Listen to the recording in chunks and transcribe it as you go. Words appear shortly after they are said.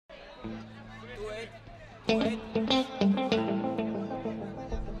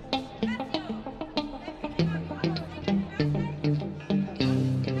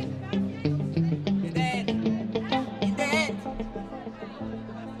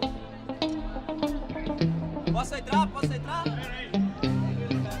Posso entrar? Posso entrar?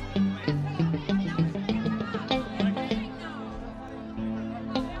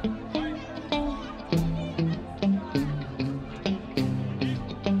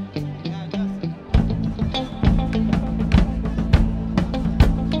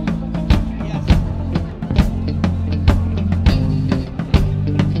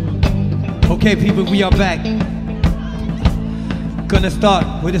 Okay, people, we are back. Gonna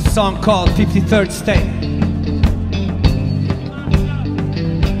start with a song called 53rd State.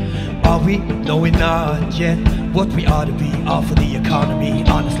 Are we? No, we're not yet what we ought to be, all for the economy.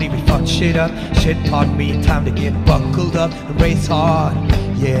 Honestly, we fucked shit up. Shit, pardon me, time to get buckled up and race hard.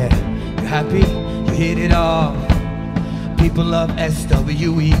 Yeah, you happy? You hit it off. People love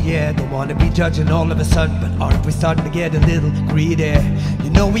SWE, yeah. Don't wanna be judging all of a sudden, but aren't we starting to get a little greedy?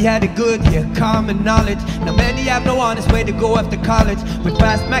 You know we had it good, yeah, common knowledge. Now many have no honest way to go after college. We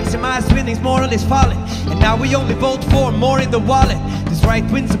passed maximized winnings, more or less falling, and now we only vote for more in the wallet. This right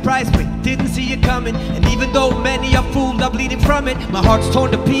win surprised me, didn't see it coming. And even though many are fooled, I'm bleeding from it. My heart's torn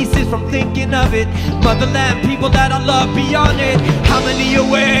to pieces from thinking of it. Motherland, people that I love beyond it. How many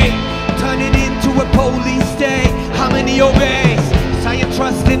away? Turn it into a police state. How many obeys? I ain't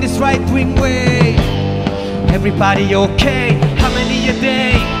trust in this right-wing way. Everybody okay? How many a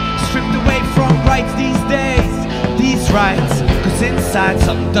day? Stripped away from rights these days. These rights, cause inside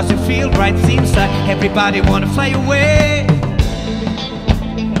something doesn't feel right. Seems like everybody wanna fly away.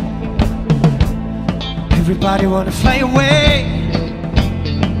 Everybody wanna fly away.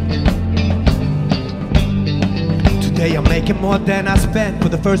 Today I'm making more than I spent. For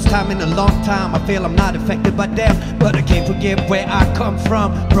the first time in a long time, I feel I'm not affected by death, but I can't forget where I come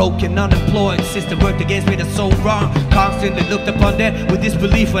from. Broken, unemployed, system worked against me, that's so wrong. Constantly looked upon that with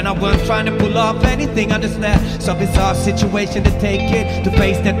disbelief when I weren't trying to pull off anything. Understand, some bizarre situation to take it, to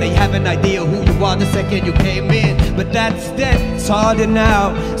face that they have an idea who you are the second you came in. But that's then, it's harder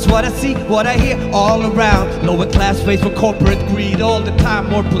now. It's what I see, what I hear all around. Lower class race for corporate greed all the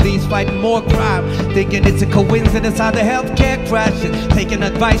time. More police fighting more crime, thinking it's a coincidence how the healthcare crashes. Taking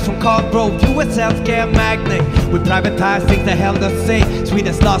advice from Carl Grove, US healthcare magnate. We privatize things that held us safe.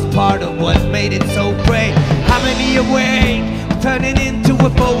 Sweden's lost part of what made it so great. How many awake? Turning into a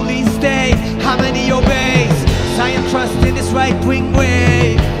police state. How many obeys? Science trust in this right-wing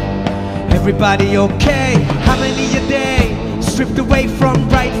way. Everybody okay? How many a day? Stripped away from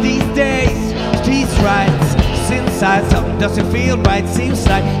rights these days. These rights, cause inside something doesn't feel right. Seems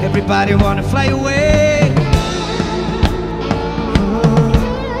like everybody wanna fly away.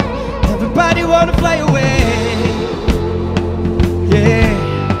 Everybody wanna fly away.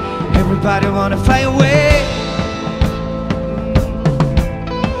 Yeah, everybody wanna fly away.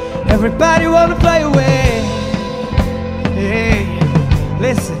 Everybody wanna fly away. Hey,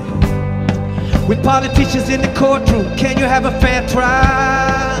 listen. With politicians in the courtroom, can you have a fair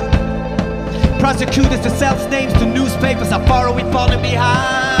trial? Prosecutors to self-names to newspapers, how far are we falling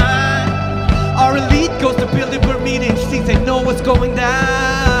behind? Our elite goes to Bilderberg meetings, thinks they know what's going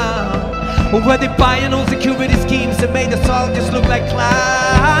down. Or were they buying old security schemes that made us all just look like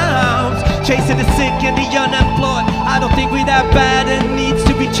clowns? Chasing the sick and the unemployed, I don't think we're that bad and needs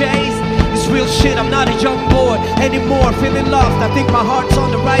to be chased. It's real shit, I'm not a young boy anymore, feeling lost. I think my heart's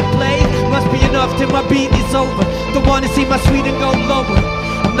on the right place. Must be enough till my beat is over. Don't wanna see my Sweden go lower.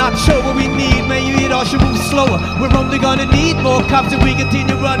 I'm not sure what we need, maybe it all should move slower. We're only gonna need more cops if we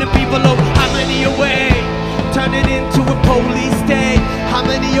continue running people over. How many away? Turn it into a police state. How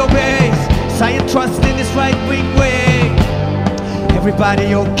many obeys? Science trust in this right-wing way.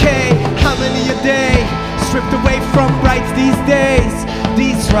 Everybody okay? How many a day? Stripped away from rights these days.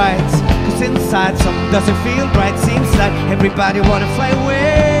 These rights, cause inside something doesn't feel right. Seems like everybody wanna fly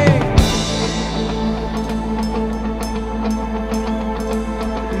away.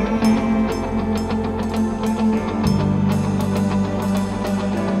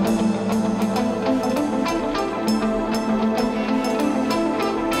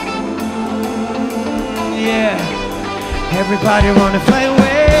 Everybody wanna fly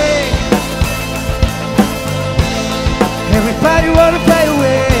away. Everybody wanna fly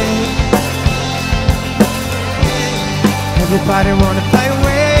away. Everybody wanna fly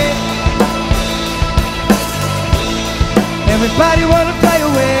away. Everybody wanna fly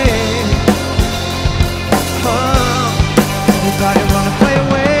away. Oh, everybody wanna fly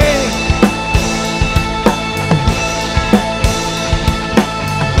away.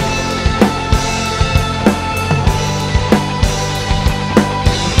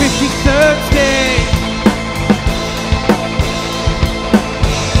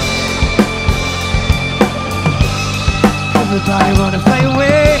 Everybody wanna fly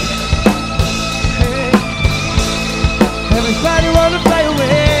away. Hey. Everybody wanna fly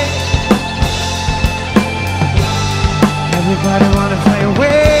away. Everybody wanna fly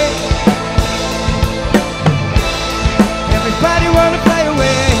away. Everybody wanna fly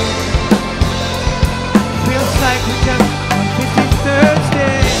away. Feels like we're just on 53rd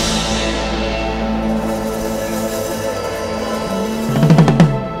day.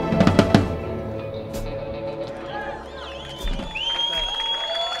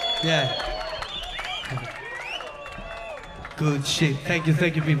 Yeah. Good shit. Thank you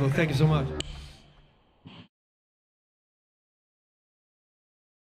people. Thank you so much.